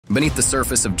Beneath the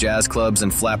surface of jazz clubs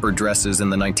and flapper dresses in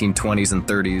the 1920s and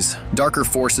 30s, darker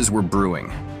forces were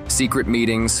brewing. Secret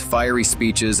meetings, fiery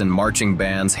speeches, and marching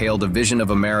bands hailed a vision of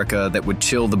America that would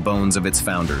chill the bones of its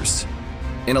founders.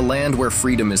 In a land where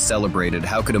freedom is celebrated,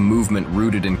 how could a movement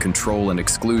rooted in control and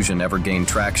exclusion ever gain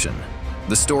traction?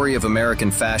 The story of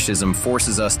American fascism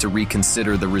forces us to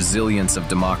reconsider the resilience of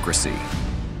democracy.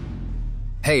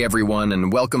 Hey everyone,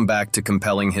 and welcome back to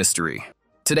Compelling History.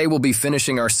 Today we'll be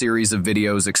finishing our series of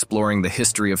videos exploring the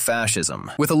history of fascism,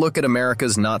 with a look at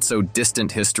America's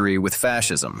not-so-distant history with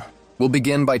fascism. We'll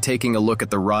begin by taking a look at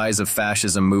the rise of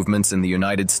fascism movements in the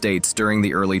United States during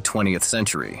the early 20th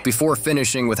century, before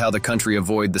finishing with how the country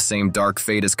avoided the same dark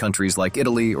fate as countries like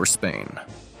Italy or Spain.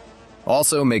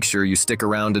 Also, make sure you stick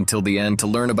around until the end to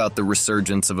learn about the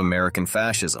resurgence of American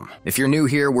fascism. If you're new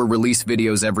here, we'll release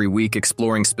videos every week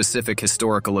exploring specific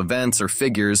historical events or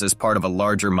figures as part of a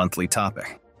larger monthly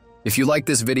topic. If you like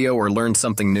this video or learned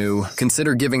something new,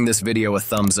 consider giving this video a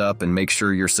thumbs up and make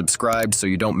sure you're subscribed so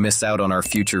you don't miss out on our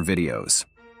future videos.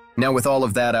 Now with all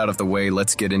of that out of the way,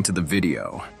 let's get into the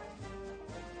video.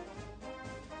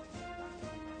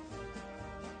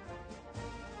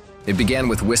 It began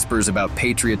with whispers about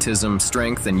patriotism,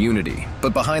 strength, and unity,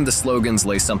 but behind the slogans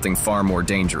lay something far more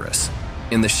dangerous.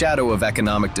 In the shadow of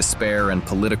economic despair and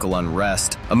political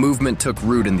unrest, a movement took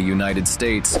root in the United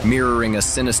States, mirroring a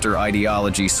sinister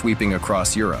ideology sweeping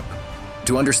across Europe.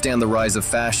 To understand the rise of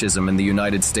fascism in the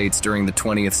United States during the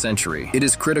 20th century, it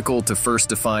is critical to first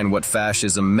define what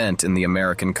fascism meant in the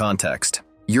American context.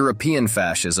 European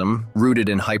fascism, rooted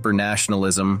in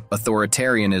hyper-nationalism,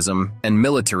 authoritarianism, and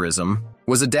militarism,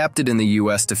 was adapted in the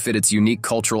U.S. to fit its unique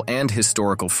cultural and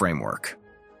historical framework.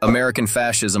 American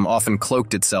fascism often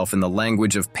cloaked itself in the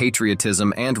language of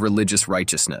patriotism and religious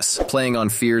righteousness, playing on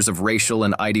fears of racial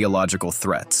and ideological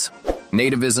threats.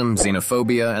 Nativism,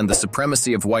 xenophobia, and the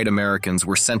supremacy of white Americans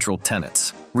were central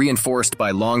tenets, reinforced by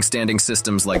long-standing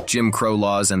systems like Jim Crow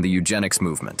laws and the eugenics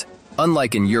movement.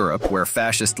 Unlike in Europe, where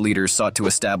fascist leaders sought to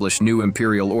establish new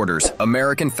imperial orders,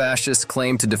 American fascists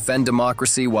claimed to defend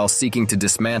democracy while seeking to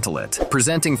dismantle it,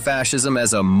 presenting fascism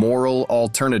as a moral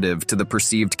alternative to the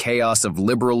perceived chaos of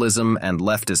liberalism and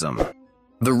leftism.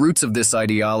 The roots of this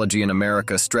ideology in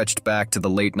America stretched back to the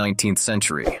late 19th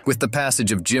century, with the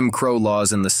passage of Jim Crow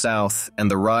laws in the South and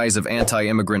the rise of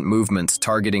anti-immigrant movements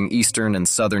targeting Eastern and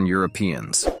Southern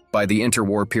Europeans. By the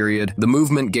interwar period, the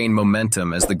movement gained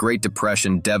momentum as the Great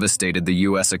Depression devastated the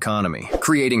U.S. economy,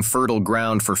 creating fertile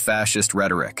ground for fascist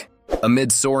rhetoric.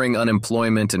 Amid soaring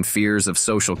unemployment and fears of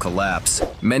social collapse,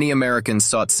 many Americans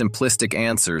sought simplistic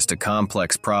answers to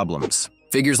complex problems.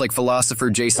 Figures like philosopher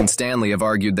Jason Stanley have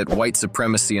argued that white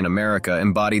supremacy in America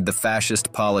embodied the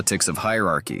fascist politics of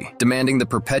hierarchy, demanding the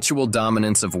perpetual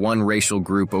dominance of one racial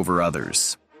group over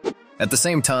others. At the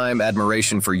same time,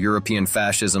 admiration for European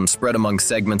fascism spread among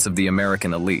segments of the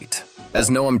American elite. As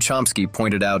Noam Chomsky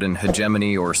pointed out in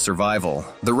Hegemony or Survival,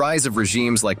 the rise of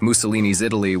regimes like Mussolini's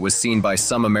Italy was seen by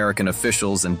some American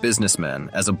officials and businessmen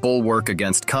as a bulwark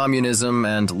against communism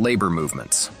and labor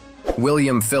movements.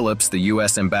 William Phillips, the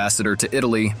U.S. ambassador to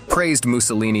Italy, praised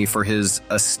Mussolini for his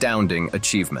astounding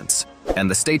achievements, and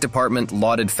the State Department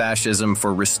lauded fascism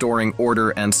for restoring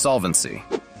order and solvency.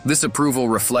 This approval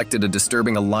reflected a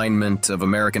disturbing alignment of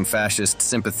American fascist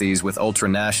sympathies with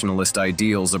ultranationalist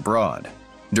ideals abroad.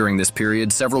 During this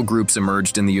period, several groups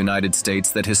emerged in the United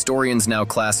States that historians now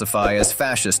classify as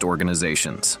fascist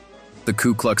organizations. The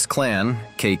Ku Klux Klan,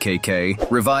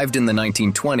 KKK, revived in the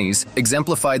 1920s,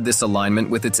 exemplified this alignment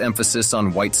with its emphasis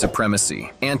on white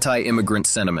supremacy, anti-immigrant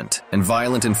sentiment, and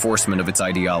violent enforcement of its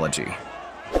ideology.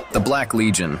 The Black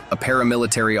Legion, a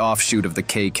paramilitary offshoot of the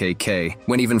KKK,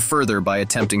 went even further by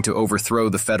attempting to overthrow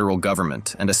the federal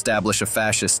government and establish a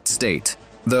fascist state,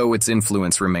 though its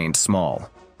influence remained small.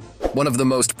 One of the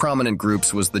most prominent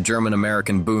groups was the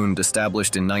German-American Bund,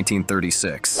 established in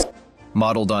 1936.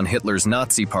 Modeled on Hitler's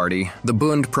Nazi Party, the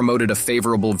Bund promoted a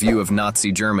favorable view of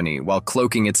Nazi Germany while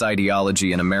cloaking its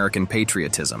ideology in American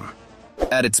patriotism.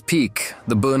 At its peak,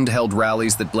 the Bund held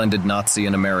rallies that blended Nazi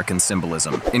and American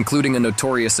symbolism, including a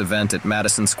notorious event at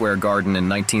Madison Square Garden in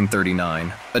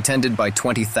 1939, attended by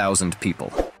 20,000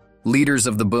 people. Leaders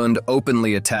of the Bund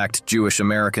openly attacked Jewish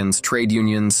Americans, trade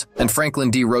unions, and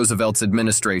Franklin D. Roosevelt's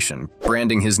administration,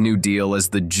 branding his New Deal as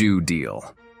the Jew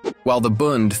Deal. While the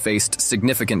Bund faced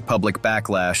significant public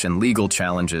backlash and legal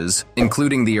challenges,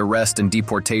 including the arrest and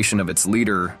deportation of its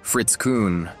leader, Fritz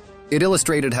Kuhn, it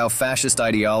illustrated how fascist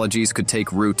ideologies could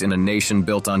take root in a nation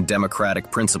built on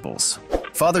democratic principles.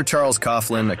 Father Charles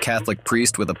Coughlin, a Catholic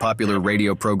priest with a popular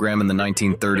radio program in the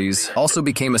 1930s, also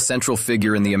became a central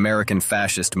figure in the American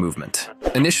fascist movement.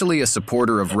 Initially a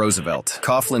supporter of Roosevelt,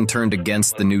 Coughlin turned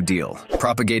against the New Deal,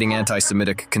 propagating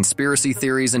anti-Semitic conspiracy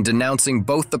theories and denouncing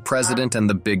both the president and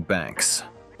the big banks.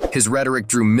 His rhetoric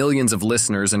drew millions of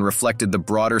listeners and reflected the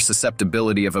broader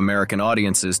susceptibility of American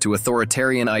audiences to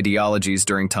authoritarian ideologies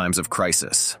during times of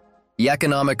crisis. The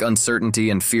economic uncertainty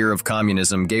and fear of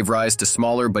communism gave rise to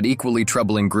smaller but equally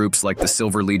troubling groups like the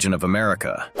Silver Legion of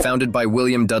America, founded by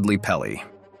William Dudley Pelley.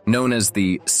 Known as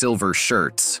the Silver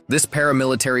Shirts, this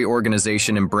paramilitary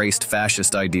organization embraced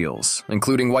fascist ideals,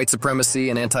 including white supremacy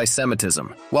and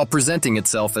anti-Semitism, while presenting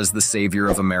itself as the savior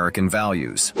of American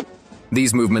values.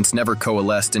 These movements never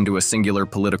coalesced into a singular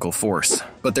political force,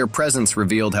 but their presence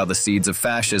revealed how the seeds of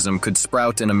fascism could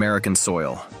sprout in American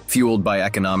soil, fueled by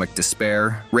economic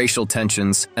despair, racial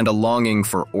tensions, and a longing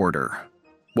for order.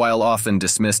 While often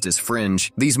dismissed as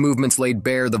fringe, these movements laid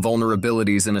bare the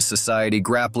vulnerabilities in a society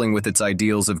grappling with its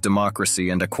ideals of democracy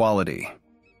and equality.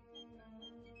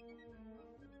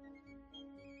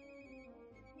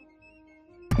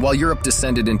 While Europe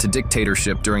descended into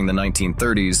dictatorship during the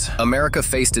 1930s, America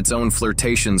faced its own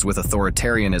flirtations with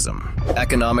authoritarianism.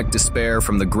 Economic despair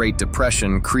from the Great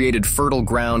Depression created fertile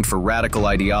ground for radical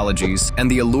ideologies, and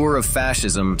the allure of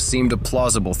fascism seemed a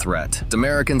plausible threat.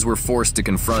 Americans were forced to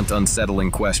confront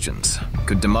unsettling questions.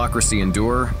 Could democracy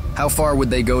endure? How far would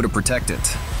they go to protect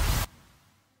it?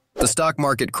 The stock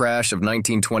market crash of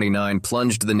 1929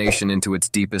 plunged the nation into its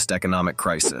deepest economic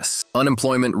crisis.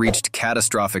 Unemployment reached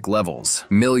catastrophic levels,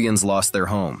 millions lost their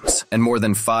homes, and more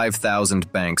than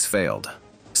 5,000 banks failed.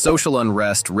 Social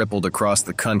unrest rippled across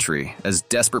the country as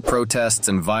desperate protests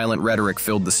and violent rhetoric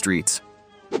filled the streets.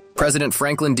 President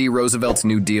Franklin D. Roosevelt's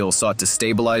New Deal sought to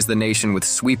stabilize the nation with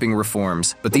sweeping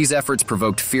reforms, but these efforts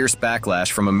provoked fierce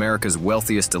backlash from America's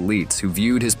wealthiest elites who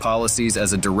viewed his policies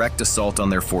as a direct assault on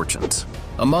their fortunes.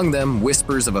 Among them,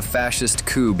 whispers of a fascist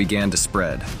coup began to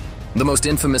spread. The most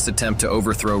infamous attempt to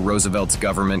overthrow Roosevelt's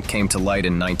government came to light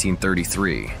in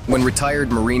 1933, when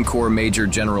retired Marine Corps Major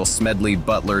General Smedley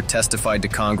Butler testified to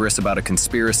Congress about a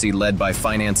conspiracy led by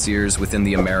financiers within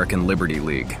the American Liberty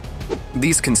League.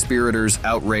 These conspirators,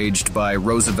 outraged by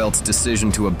Roosevelt's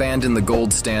decision to abandon the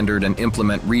gold standard and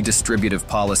implement redistributive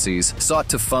policies, sought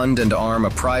to fund and arm a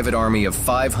private army of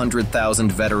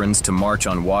 500,000 veterans to march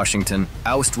on Washington,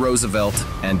 oust Roosevelt,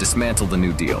 and dismantle the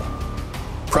New Deal.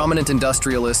 Prominent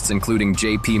industrialists, including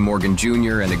J.P. Morgan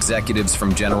Jr. and executives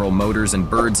from General Motors and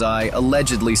Birdseye,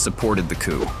 allegedly supported the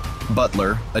coup.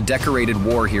 Butler, a decorated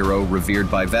war hero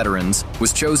revered by veterans,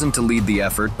 was chosen to lead the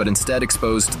effort but instead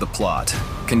exposed the plot,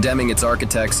 condemning its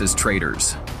architects as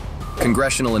traitors.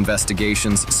 Congressional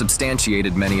investigations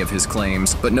substantiated many of his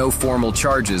claims, but no formal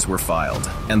charges were filed,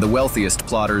 and the wealthiest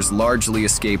plotters largely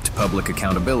escaped public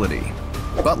accountability.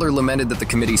 Butler lamented that the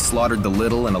committee slaughtered the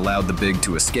little and allowed the big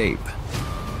to escape.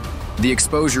 The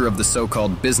exposure of the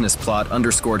so-called business plot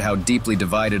underscored how deeply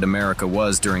divided America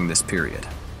was during this period.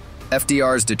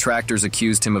 FDR's detractors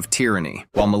accused him of tyranny,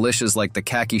 while militias like the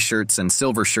khaki shirts and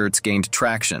silver shirts gained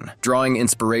traction, drawing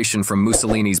inspiration from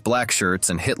Mussolini's black shirts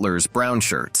and Hitler's brown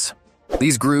shirts.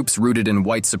 These groups, rooted in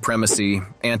white supremacy,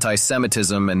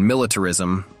 anti-Semitism, and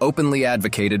militarism, openly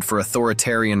advocated for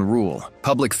authoritarian rule.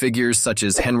 Public figures such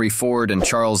as Henry Ford and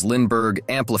Charles Lindbergh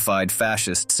amplified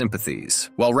fascist sympathies,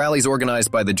 while rallies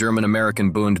organized by the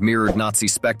German-American Bund mirrored Nazi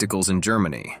spectacles in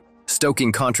Germany,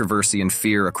 stoking controversy and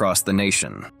fear across the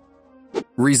nation.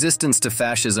 Resistance to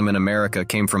fascism in America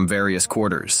came from various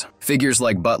quarters. Figures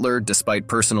like Butler, despite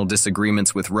personal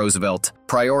disagreements with Roosevelt,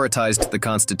 prioritized the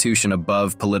Constitution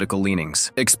above political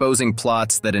leanings, exposing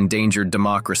plots that endangered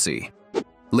democracy.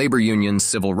 Labor unions,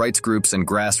 civil rights groups, and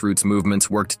grassroots movements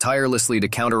worked tirelessly to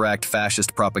counteract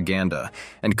fascist propaganda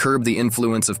and curb the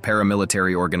influence of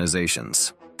paramilitary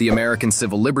organizations. The American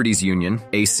Civil Liberties Union,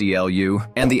 ACLU,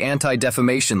 and the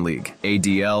Anti-Defamation League,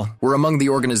 ADL, were among the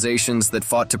organizations that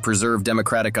fought to preserve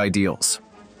democratic ideals.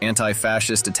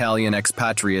 Anti-fascist Italian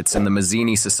expatriates in the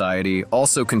Mazzini Society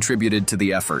also contributed to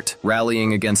the effort,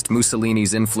 rallying against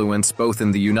Mussolini's influence both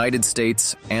in the United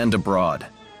States and abroad.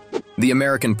 The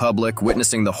American public,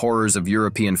 witnessing the horrors of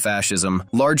European fascism,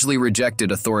 largely rejected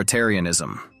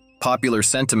authoritarianism. Popular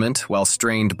sentiment, while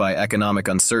strained by economic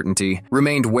uncertainty,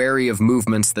 remained wary of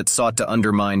movements that sought to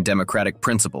undermine democratic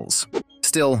principles.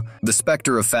 Still, the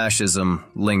specter of fascism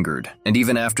lingered, and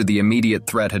even after the immediate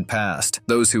threat had passed,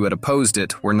 those who had opposed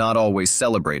it were not always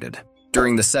celebrated.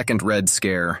 During the Second Red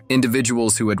Scare,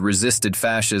 individuals who had resisted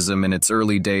fascism in its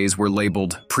early days were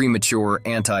labeled premature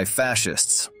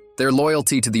anti-fascists. Their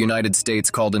loyalty to the United States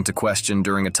called into question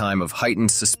during a time of heightened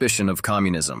suspicion of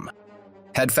communism.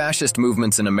 Had fascist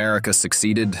movements in America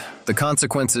succeeded, the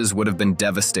consequences would have been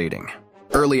devastating.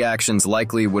 Early actions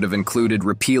likely would have included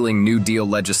repealing New Deal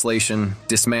legislation,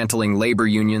 dismantling labor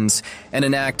unions, and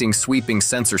enacting sweeping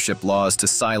censorship laws to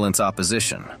silence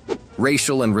opposition.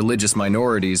 Racial and religious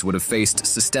minorities would have faced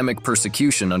systemic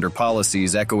persecution under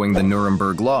policies echoing the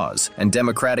Nuremberg Laws, and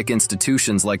democratic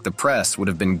institutions like the press would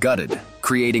have been gutted,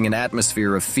 creating an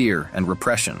atmosphere of fear and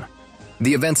repression.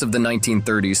 The events of the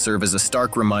 1930s serve as a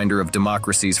stark reminder of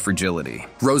democracy's fragility.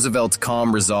 Roosevelt's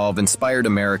calm resolve inspired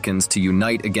Americans to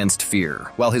unite against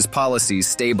fear, while his policies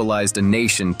stabilized a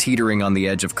nation teetering on the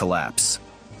edge of collapse.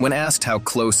 When asked how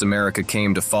close America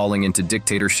came to falling into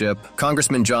dictatorship,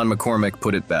 Congressman John McCormick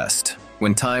put it best: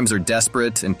 "When times are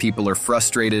desperate and people are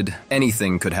frustrated,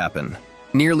 anything could happen."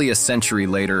 Nearly a century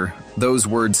later, those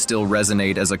words still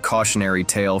resonate as a cautionary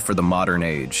tale for the modern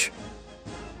age.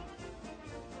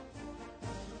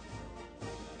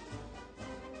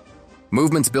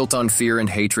 Movements built on fear and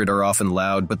hatred are often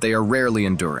loud, but they are rarely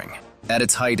enduring. At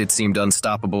its height, it seemed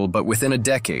unstoppable, but within a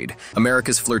decade,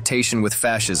 America's flirtation with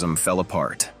fascism fell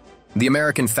apart. The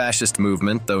American fascist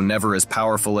movement, though never as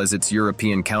powerful as its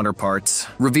European counterparts,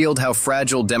 revealed how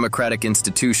fragile democratic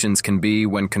institutions can be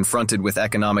when confronted with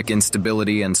economic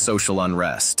instability and social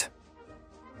unrest.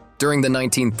 During the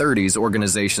 1930s,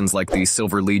 organizations like the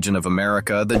Silver Legion of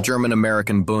America, the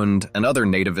German-American Bund, and other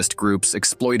nativist groups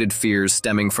exploited fears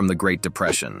stemming from the Great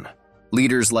Depression.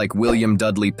 Leaders like William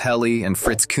Dudley Pelley and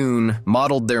Fritz Kuhn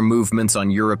modeled their movements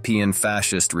on European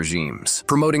fascist regimes,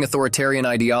 promoting authoritarian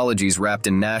ideologies wrapped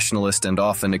in nationalist and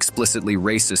often explicitly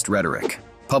racist rhetoric.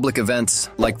 Public events,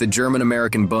 like the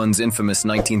German-American Bund's infamous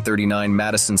 1939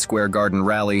 Madison Square Garden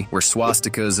rally, where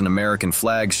swastikas and American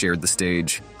flags shared the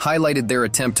stage, highlighted their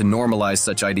attempt to normalize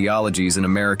such ideologies in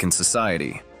American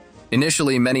society.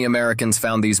 Initially, many Americans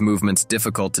found these movements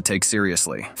difficult to take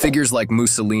seriously. Figures like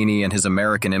Mussolini and his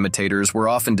American imitators were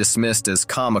often dismissed as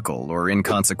comical or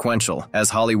inconsequential, as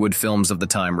Hollywood films of the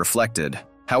time reflected.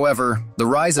 However, the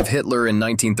rise of Hitler in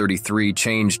 1933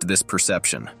 changed this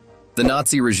perception. The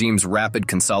Nazi regime's rapid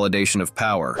consolidation of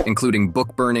power, including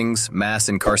book burnings, mass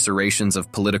incarcerations of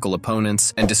political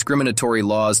opponents, and discriminatory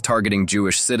laws targeting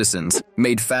Jewish citizens,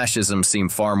 made fascism seem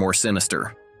far more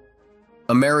sinister.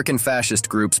 American fascist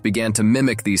groups began to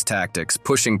mimic these tactics,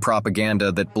 pushing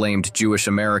propaganda that blamed Jewish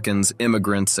Americans,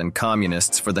 immigrants, and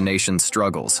communists for the nation's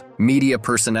struggles. Media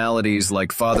personalities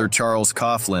like Father Charles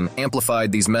Coughlin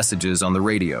amplified these messages on the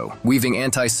radio, weaving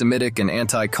anti-Semitic and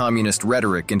anti-communist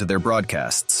rhetoric into their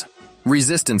broadcasts.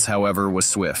 Resistance, however, was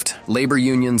swift. Labor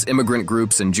unions, immigrant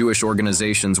groups, and Jewish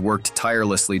organizations worked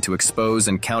tirelessly to expose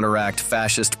and counteract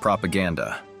fascist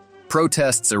propaganda.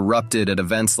 Protests erupted at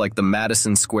events like the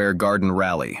Madison Square Garden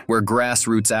rally, where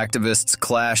grassroots activists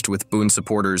clashed with Bund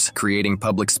supporters, creating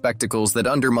public spectacles that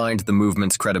undermined the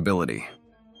movement's credibility.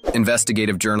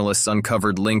 Investigative journalists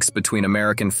uncovered links between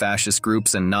American fascist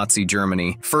groups and Nazi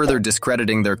Germany, further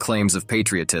discrediting their claims of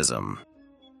patriotism.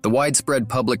 The widespread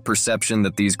public perception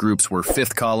that these groups were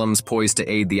fifth columns poised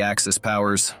to aid the Axis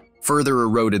powers further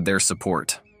eroded their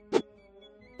support.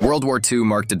 World War II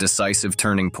marked a decisive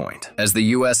turning point. As the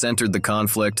U.S. entered the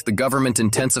conflict, the government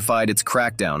intensified its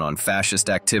crackdown on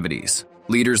fascist activities.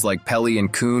 Leaders like Pelley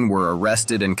and Kuhn were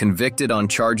arrested and convicted on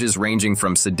charges ranging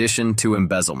from sedition to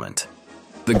embezzlement.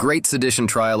 The Great Sedition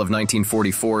Trial of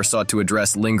 1944 sought to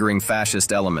address lingering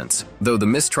fascist elements, though the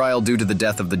mistrial due to the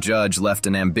death of the judge left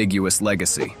an ambiguous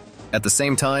legacy. At the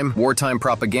same time, wartime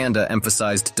propaganda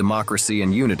emphasized democracy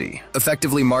and unity,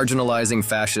 effectively marginalizing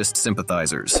fascist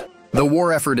sympathizers. The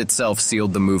war effort itself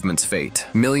sealed the movement's fate.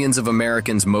 Millions of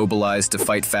Americans mobilized to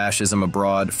fight fascism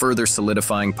abroad, further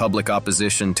solidifying public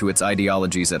opposition to its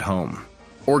ideologies at home.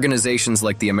 Organizations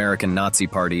like the American Nazi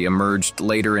Party emerged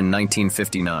later in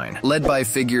 1959, led by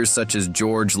figures such as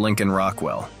George Lincoln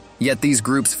Rockwell. Yet these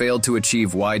groups failed to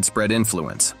achieve widespread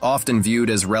influence, often viewed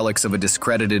as relics of a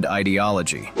discredited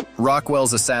ideology.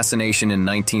 Rockwell's assassination in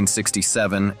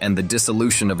 1967 and the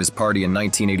dissolution of his party in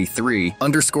 1983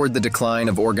 underscored the decline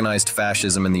of organized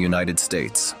fascism in the United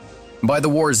States. By the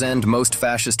war's end, most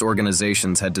fascist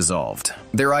organizations had dissolved,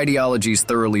 their ideologies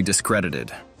thoroughly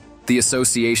discredited. The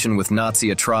association with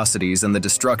Nazi atrocities and the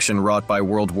destruction wrought by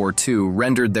World War II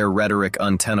rendered their rhetoric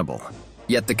untenable.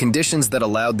 Yet the conditions that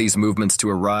allowed these movements to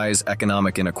arise,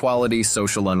 economic inequality,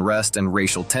 social unrest, and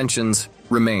racial tensions,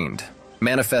 remained,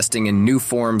 manifesting in new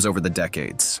forms over the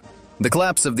decades. The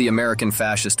collapse of the American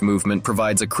fascist movement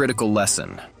provides a critical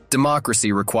lesson.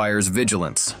 Democracy requires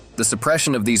vigilance. The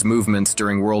suppression of these movements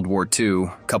during World War II,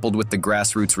 coupled with the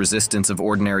grassroots resistance of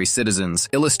ordinary citizens,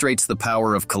 illustrates the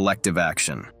power of collective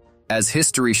action. As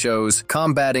history shows,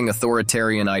 combating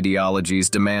authoritarian ideologies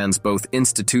demands both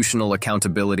institutional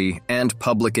accountability and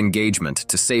public engagement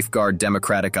to safeguard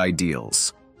democratic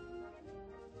ideals.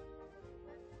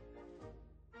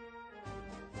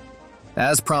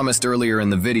 As promised earlier in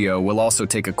the video, we'll also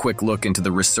take a quick look into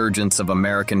the resurgence of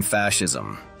American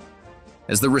fascism.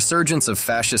 As the resurgence of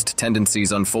fascist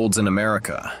tendencies unfolds in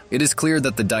America, it is clear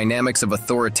that the dynamics of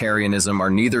authoritarianism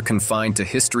are neither confined to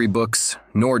history books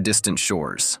nor distant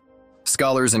shores.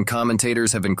 Scholars and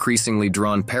commentators have increasingly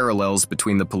drawn parallels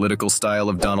between the political style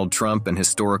of Donald Trump and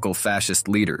historical fascist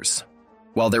leaders.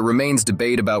 While there remains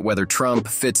debate about whether Trump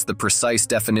fits the precise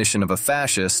definition of a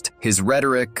fascist, his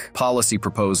rhetoric, policy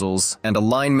proposals, and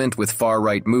alignment with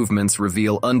far-right movements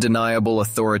reveal undeniable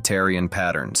authoritarian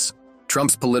patterns.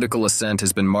 Trump's political ascent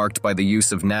has been marked by the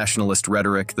use of nationalist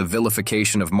rhetoric, the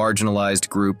vilification of marginalized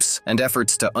groups, and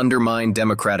efforts to undermine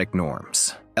democratic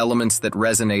norms, elements that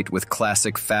resonate with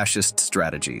classic fascist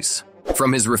strategies.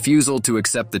 From his refusal to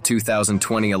accept the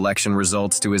 2020 election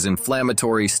results to his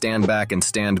inflammatory stand back and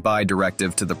stand by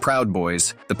directive to the Proud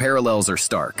Boys, the parallels are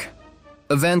stark.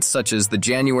 Events such as the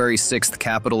January 6th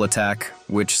Capitol attack,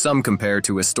 which some compare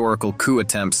to historical coup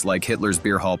attempts like Hitler's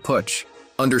beer hall putsch,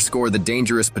 underscore the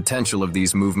dangerous potential of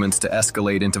these movements to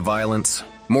escalate into violence.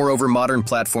 Moreover, modern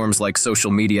platforms like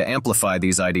social media amplify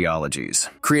these ideologies,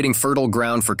 creating fertile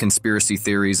ground for conspiracy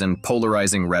theories and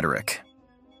polarizing rhetoric.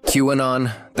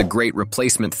 QAnon, the Great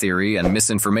Replacement Theory, and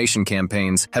misinformation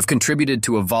campaigns have contributed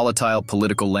to a volatile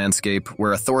political landscape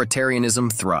where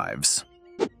authoritarianism thrives.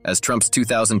 As Trump's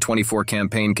 2024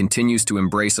 campaign continues to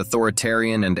embrace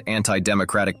authoritarian and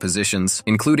anti-democratic positions,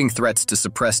 including threats to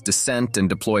suppress dissent and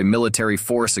deploy military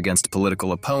force against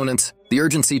political opponents, the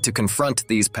urgency to confront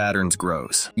these patterns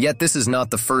grows. Yet this is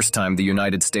not the first time the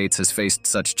United States has faced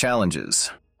such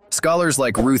challenges. Scholars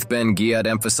like Ruth Ben-Ghiat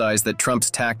emphasize that Trump's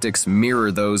tactics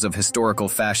mirror those of historical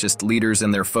fascist leaders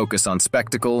in their focus on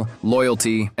spectacle,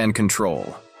 loyalty, and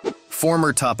control.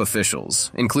 Former top officials,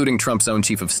 including Trump's own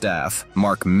chief of staff,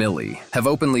 Mark Milley, have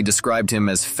openly described him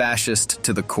as fascist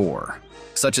to the core.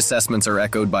 Such assessments are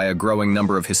echoed by a growing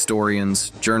number of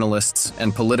historians, journalists,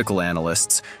 and political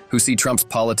analysts who see Trump's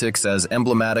politics as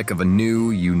emblematic of a new,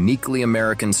 uniquely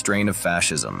American strain of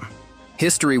fascism.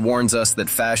 History warns us that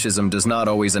fascism does not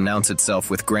always announce itself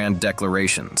with grand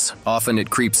declarations. Often it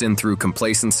creeps in through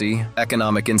complacency,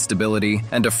 economic instability,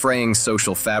 and a fraying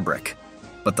social fabric.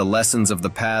 But the lessons of the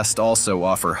past also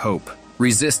offer hope.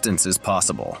 Resistance is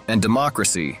possible, and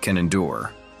democracy can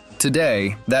endure.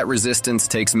 Today, that resistance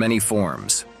takes many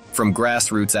forms, from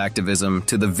grassroots activism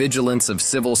to the vigilance of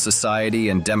civil society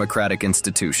and democratic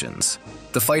institutions.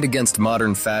 The fight against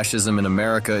modern fascism in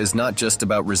America is not just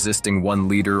about resisting one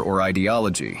leader or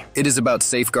ideology. It is about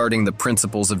safeguarding the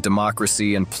principles of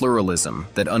democracy and pluralism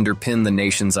that underpin the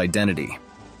nation's identity.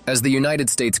 As the United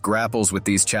States grapples with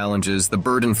these challenges, the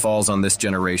burden falls on this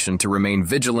generation to remain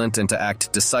vigilant and to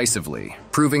act decisively,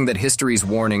 proving that history's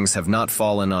warnings have not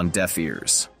fallen on deaf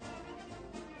ears.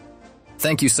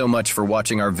 Thank you so much for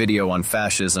watching our video on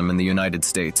fascism in the United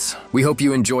States. We hope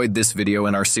you enjoyed this video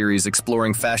in our series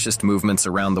exploring fascist movements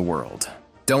around the world.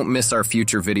 Don't miss our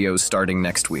future videos starting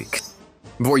next week.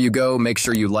 Before you go, make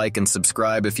sure you like and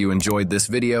subscribe if you enjoyed this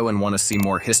video and want to see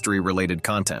more history-related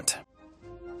content.